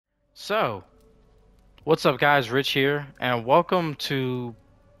So, what's up guys, Rich here, and welcome to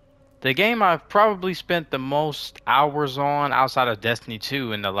the game I've probably spent the most hours on outside of Destiny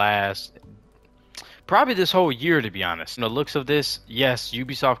 2 in the last, probably this whole year to be honest. From the looks of this, yes,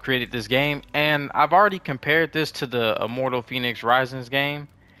 Ubisoft created this game, and I've already compared this to the Immortal Phoenix Rising's game.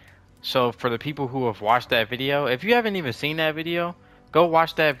 So for the people who have watched that video, if you haven't even seen that video, go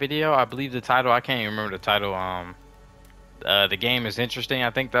watch that video. I believe the title, I can't even remember the title, the game is interesting. I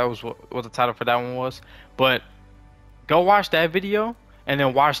think that was what the title for that one was. But go watch that video and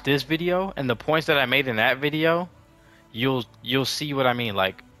then watch this video, and the points that I made in that video, you'll see what I mean.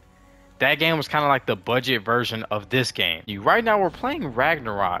 Like, that game was kind of like the budget version of this game. Right now we're playing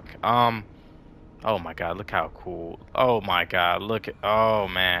Ragnarok. Oh my god, look how cool. Oh my god, look at, oh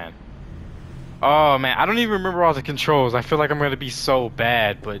man. Oh man, I don't even remember all the controls. I feel like I'm gonna be so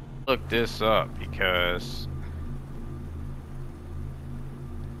bad, but look this up because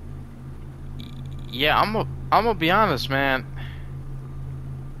yeah, I'm gonna be honest, man.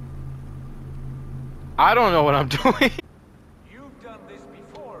 I don't know what I'm doing. You've done this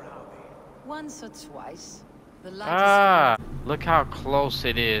before, Howie. Once or twice. The light Ah, look how close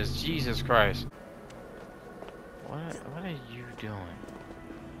it is. Jesus Christ. What are you doing?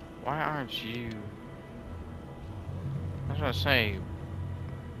 Why aren't you? I was gonna say,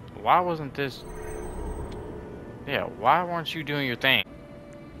 why wasn't this? Yeah, why weren't you doing your thing?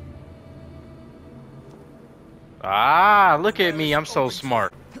 Ah, look at me. I'm so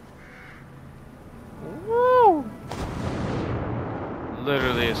smart. Woo!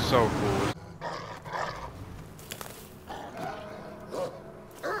 Literally, it's so cool.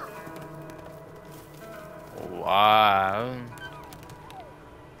 Wow.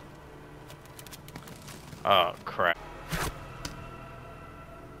 Oh, crap.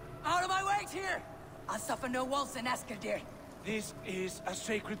 Out of my way here! I'll suffer no wolves in Asgard. This is a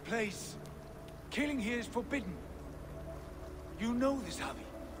sacred place. Killing here is forbidden. You know this, Howie.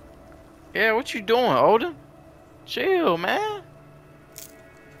 Yeah, what you doing, Odin? Chill, man.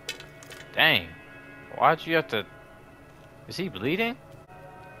 Dang. Why'd you have to... Is he bleeding?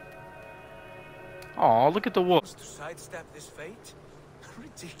 Oh, look at the wolf. To sidestep this fate?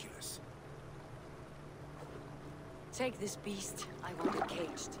 Ridiculous. Take this beast. I want it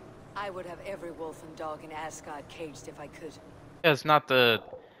caged. I would have every wolf and dog in Asgard caged if I could. Yeah, it's not the,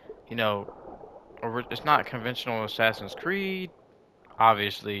 you know, it's not conventional Assassin's Creed.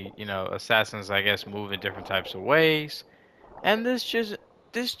 Obviously, you know, assassins, I guess, move in different types of ways. And this just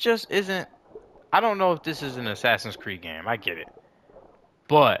isn't, I don't know if this is an Assassin's Creed game. I get it.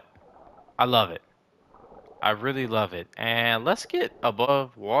 But I love it. I really love it. And let's get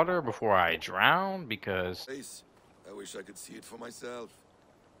above water before I drown, because I wish I could see it for myself.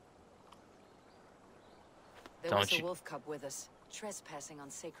 There Don't was a you- wolf cub with us, trespassing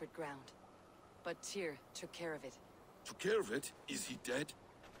on sacred ground. But Tyr took care of it. Took care of it? Is he dead?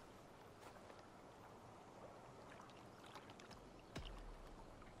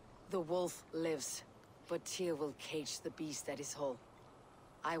 The wolf lives, but Tyr will cage the beast at his hole.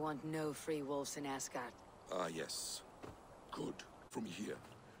 I want no free wolves in Asgard. Ah, yes. Good. From here,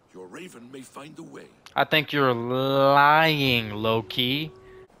 your raven may find a way. I think you're lying, low-key.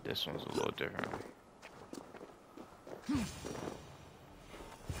 This one's a little different.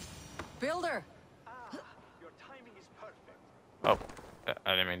 Builder! Your timing is perfect. Oh,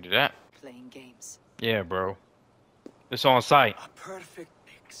 I didn't mean to do that. Playing games. Yeah, bro. It's on site. A perfect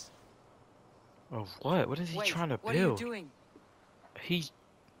mix. Of what? What is he Wait, trying to what are you build? doing? He's...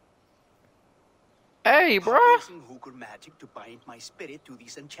 Hey, bro. I'm using Hooker magic to bind my spirit to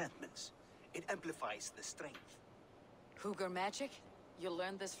these enchantments. It amplifies the strength. Hugr magic? You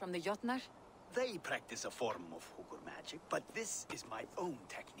learned this from the Jotnar? They practice a form of Hooker magic, but this is my own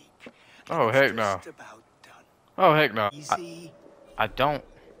technique. Oh, It's heck no. just about done. Oh, heck no. Easy. I don't...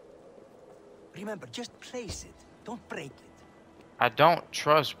 Remember, just place it. Don't break it. I don't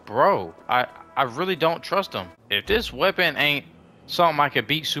trust bro. I really don't trust him. If this weapon ain't something I could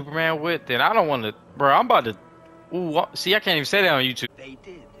beat Superman with, then I don't want to... Bro, I'm about to... Ooh, see, I can't even say that on YouTube. They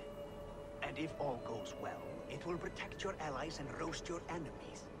did. And if all goes well, it will protect your allies and roast your enemies.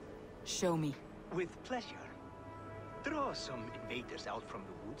 Show me. With pleasure. Draw some invaders out from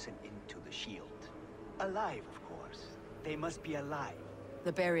the woods and into the shield. Alive, of course. They must be alive.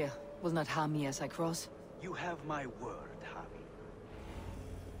 The barrier will not harm me as I cross. You have my word, Harvey.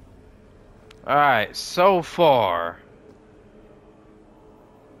 Alright, so far...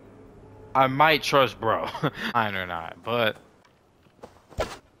 I might trust bro. Fine or not, but...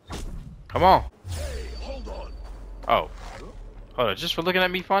 Come on. Hey, hold on. Oh. Hold on, just for looking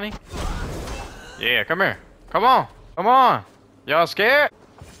at me funny? Yeah, come here. Come on. Come on. Y'all scared?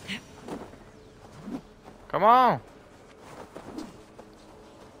 Come on.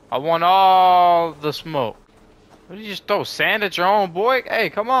 I want all the smoke. What did you just throw sand at your own boy? Hey,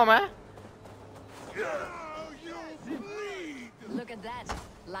 come on, man. Look at that.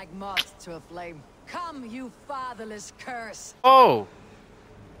 Like moth to a flame. Come, you fatherless curse. Oh.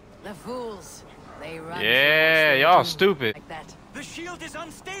 The fools. They run. Yeah, y'all stupid. Like that. The shield is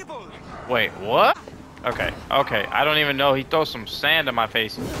unstable. Wait, what? Okay, okay. I don't even know. He throws some sand in my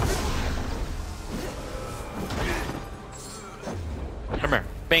face. Come here.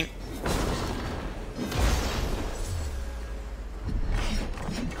 Bing.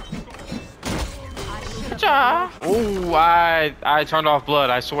 Ooh, I turned off blood,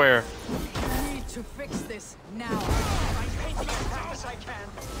 I swear. I need to fix this now. I'm painting as fast as I can.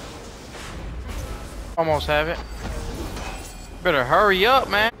 Almost have it. Better hurry up,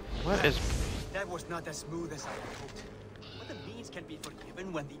 man. What is... That was not as smooth as I had hoped. But the means can be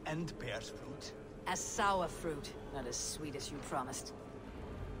forgiven when the end bears fruit. A sour fruit, not as sweet as you promised.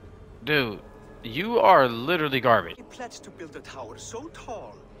 Dude, you are literally garbage. He pledged to build a tower so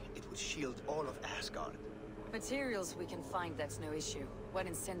tall, it would shield all of Asgard. Materials we can find, that's no issue. What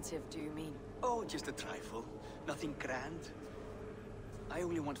incentive do you mean? Oh, just a trifle. Nothing grand. I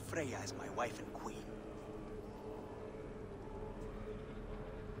only want Freya as my wife and queen.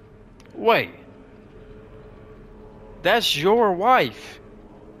 Wait. That's your wife.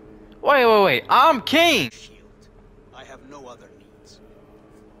 Wait. I'm king. Shield. I have no other needs.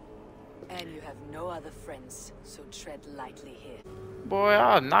 And you have no other friends, so tread lightly here. Boy,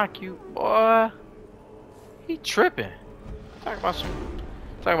 I'll knock you, boy. He tripping. Talk about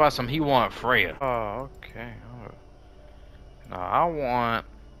some he want Freya. Oh, okay. No,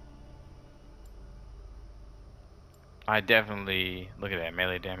 I definitely look at that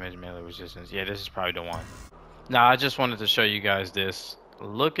melee damage, melee resistance. Yeah, this is probably the one. Now, I just wanted to show you guys this.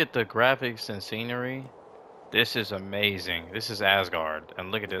 Look at the graphics and scenery. This is amazing. This is Asgard,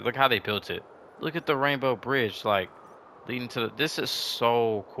 and look at it. Look how they built it. Look at the rainbow bridge, like leading to the. This is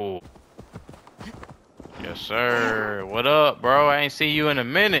so cool. Yes, sir. What up, bro? I ain't see you in a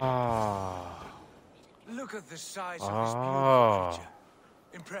minute. Oh. Look at the size of this beautiful creature.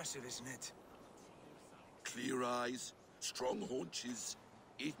 Impressive, isn't it? Clear eyes, strong haunches.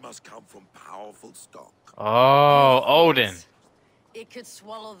 It must come from powerful stock. Oh, Odin. It could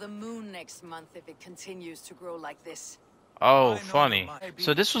swallow the moon next month if it continues to grow like this. Oh, funny.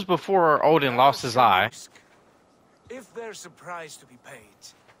 So this was before Odin lost his eye. If there's a price to be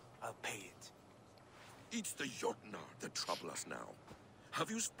paid, I'll pay it. It's the Jotnar that trouble us now.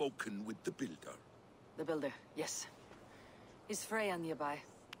 Have you spoken with the builder? The builder, yes. Is Freya nearby?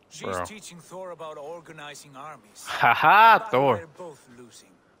 She's teaching Thor about organizing armies. Haha, Thor. We're both losing.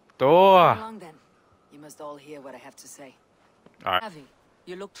 Thor. Come along then. You must all hear what I have to say. All right. Avi,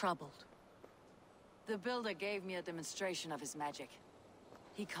 you look troubled. The builder gave me a demonstration of his magic.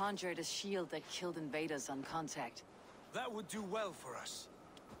 He conjured a shield that killed invaders on contact. That would do well for us.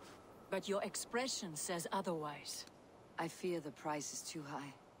 But your expression says otherwise. I fear the price is too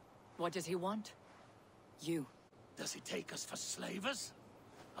high. What does he want? You. Does he take us for slavers?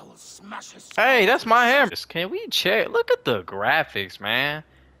 I will smash his... Hey, that's my hammer. Can we check? Look at the graphics, man.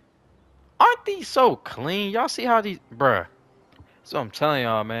 Aren't these so clean? Y'all see how these... Bruh. So I'm telling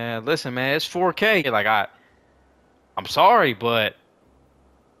y'all, man. Listen, man. It's 4K. Like, I'm sorry, but...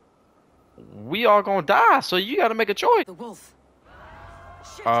 we all gonna die, so you gotta make a choice. The wolf.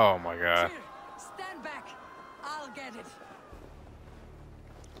 Shit. Oh, my God. Here, stand back. I'll get it.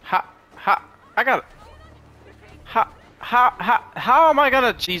 I gotta... How am I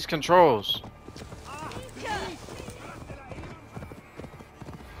gonna cheese controls?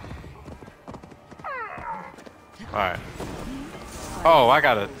 Alright. Oh, I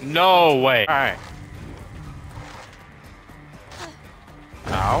gotta... No way. Alright.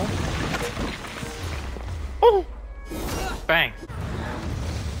 Ow. Oh! Bang.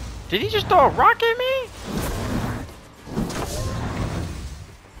 Did he just throw a rock at me?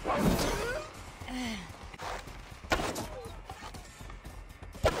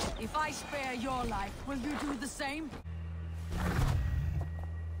 If I spare your life, will you do the same?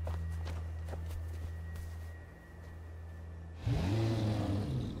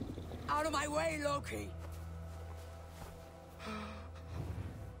 Out of my way, Loki!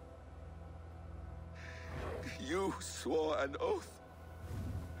 You swore an oath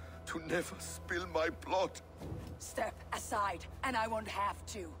to never spill my blood. Step aside, and I won't have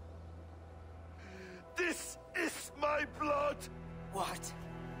to. This is my blood. What?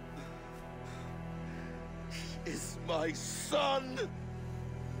 He is my son.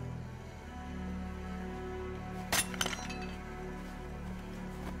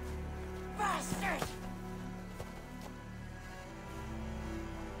 Bastard!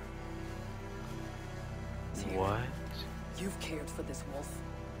 What? You've cared for this wolf.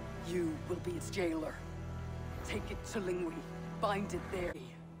 You will be its jailer. Take it to Lingui. Bind it there.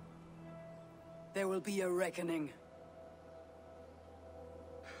 There will be a reckoning.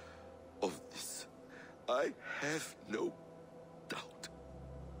 Of this, I have no doubt.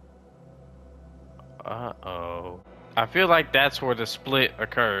 Uh-oh. I feel like that's where the split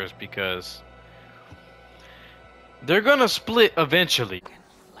occurs because they're gonna split eventually.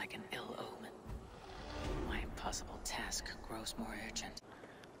 Like an ill omen. My impossible task grows more urgent.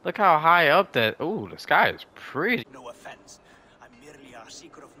 Look how high up that. Ooh, the sky is pretty. No offense. I'm merely a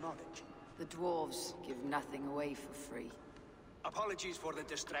seeker of knowledge. The dwarves give nothing away for free. Apologies for the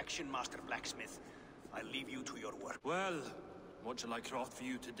distraction, Master Blacksmith. I leave you to your work. Well, what shall I craft for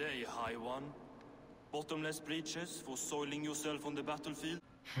you today, High One? Bottomless breeches for soiling yourself on the battlefield?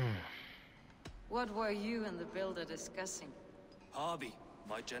 What were you and the builder discussing? Harvey,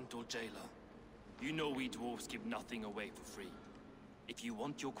 my gentle jailer. You know we dwarves give nothing away for free. If you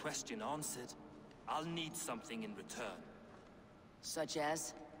want your question answered, I'll need something in return. Such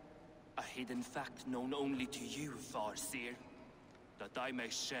as? A hidden fact known only to you, Farseer. That I may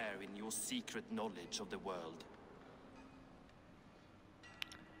share in your secret knowledge of the world.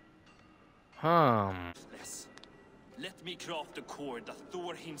 Let me craft a cord that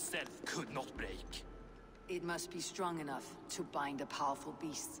Thor himself could not break. It must be strong enough to bind a powerful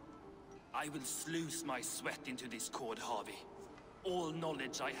beast. I will sluice my sweat into this cord, Harvey. All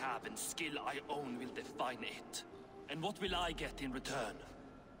knowledge I have and skill I own will define it. And what will I get in return?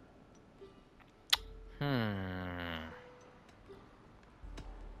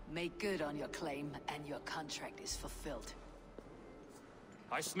 Make good on your claim, and your contract is fulfilled.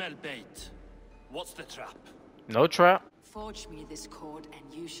 I smell bait. What's the trap? No trap. Forge me this cord,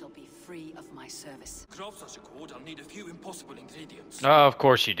 and you shall be free of my service. To craft such a cord, I'll need a few impossible ingredients. Of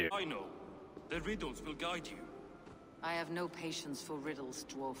course you do. I know. The riddles will guide you. I have no patience for riddles,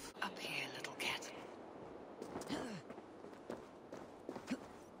 dwarf. Up here, little cat.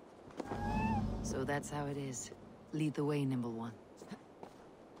 So that's how it is. Lead the way, nimble one.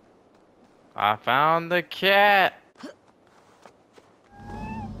 I found the cat.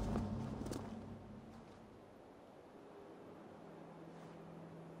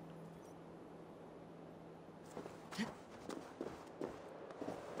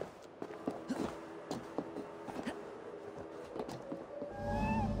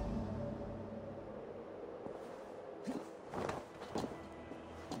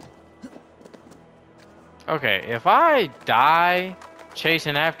 Okay, if I die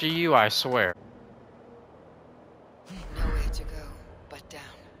chasing after you, I swear. Nowhere to go but down.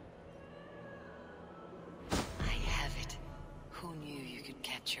 I have it. Who knew you could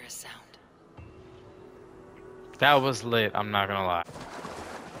capture a sound? That was lit, I'm not gonna lie.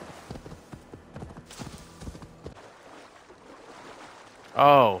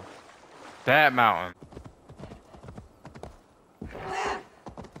 Oh, that mountain.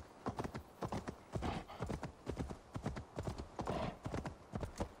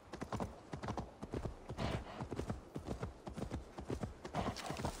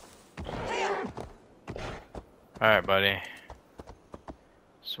 Alright, buddy.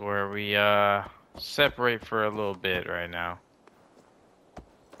 It's where we separate for a little bit right now.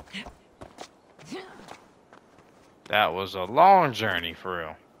 That was a long journey for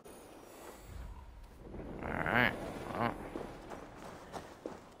real. Alright. Well.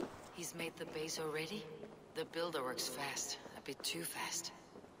 He's made the base already? The builder works fast. A bit too fast.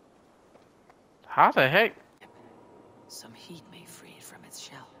 How the heck? Some heat may free it from its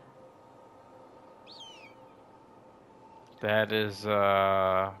shell. That is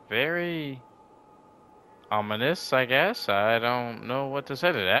very ominous, I guess. I don't know what to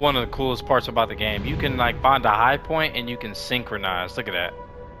say to that. One of the coolest parts about the game, you can like find a high point and you can synchronize. Look at that.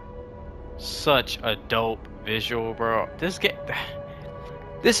 Such a dope visual, bro. This game,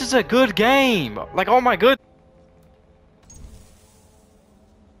 this is a good game. Like, oh my good.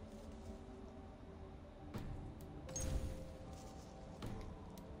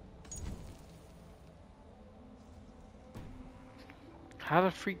 How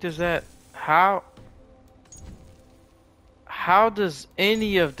the freak does that? How does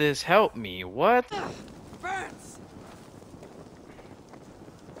any of this help me? What?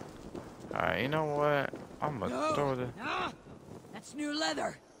 Alright, you know what? I'm gonna throw the. That's new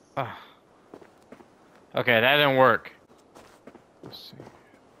leather. Okay, that didn't work. Let's see.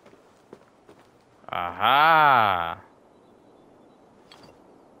 Aha!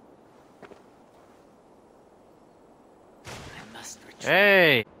 I must retreat.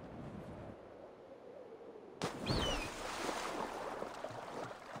 Hey!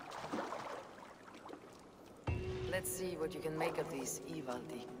 this,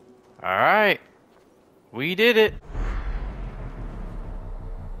 Ivaldi. Alright. We did it.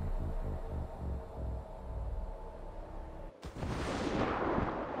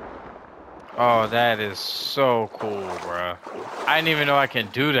 Oh, that is so cool, bruh. I didn't even know I can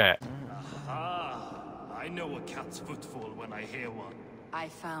do that. Ah, I know a cat's footfall when I hear one. I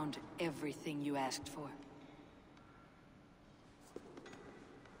found everything you asked for.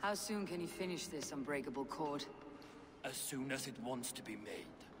 How soon can you finish this unbreakable cord? As soon as it wants to be made.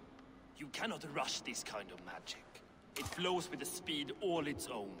 You cannot rush this kind of magic. It flows with a speed all its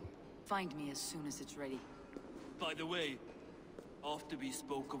own. Find me as soon as it's ready. By the way, after we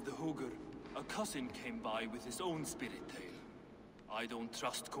spoke of the Hugr, a cousin came by with his own spirit tale. I don't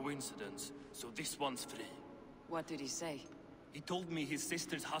trust coincidence, so this one's free. What did he say? He told me his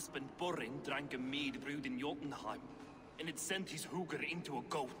sister's husband Borin drank a mead brewed in Jotunheim, and it sent his Hugr into a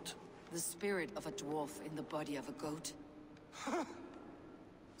goat. The spirit of a dwarf in the body of a goat?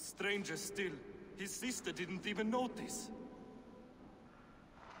 Stranger still, his sister didn't even notice.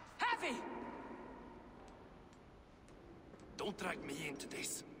 Heavy! Don't drag me into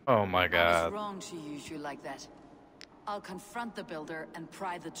this. Oh my I was god. wrong to use you like that. I'll confront the Builder and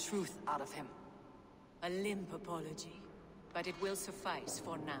pry the truth out of him. A limp apology, but it will suffice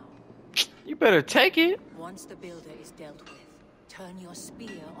for now. You better take it. Once the Builder is dealt with, turn your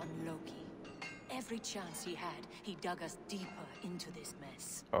spear on Loki. Every chance he had, he dug us deeper into this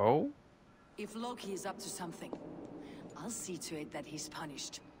mess. Oh? If Loki is up to something, I'll see to it that he's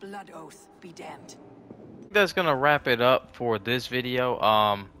punished. Blood oath be damned. That's gonna wrap it up for this video.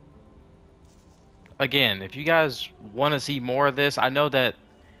 Again, if you guys want to see more of this, I know that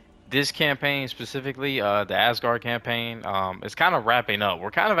this campaign specifically, the Asgard campaign, is kind of wrapping up. We're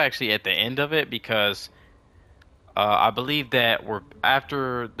kind of actually at the end of it because I believe that we're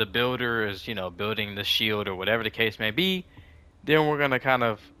after the Builder is, you know, building the shield or whatever the case may be, then we're gonna kind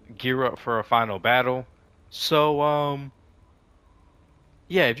of gear up for a final battle. So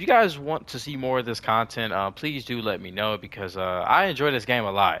yeah, if you guys want to see more of this content, please do let me know because I enjoy this game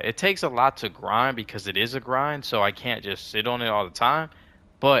a lot. It takes a lot to grind because it is a grind, so I can't just sit on it all the time.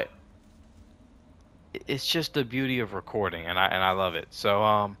 But it's just the beauty of recording, and I love it. So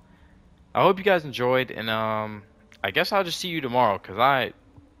I hope you guys enjoyed, and I guess I'll just see you tomorrow because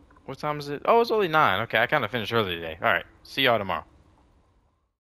what time is it? Oh, it's only 9. Okay, I kind of finished early today. All right, see y'all tomorrow.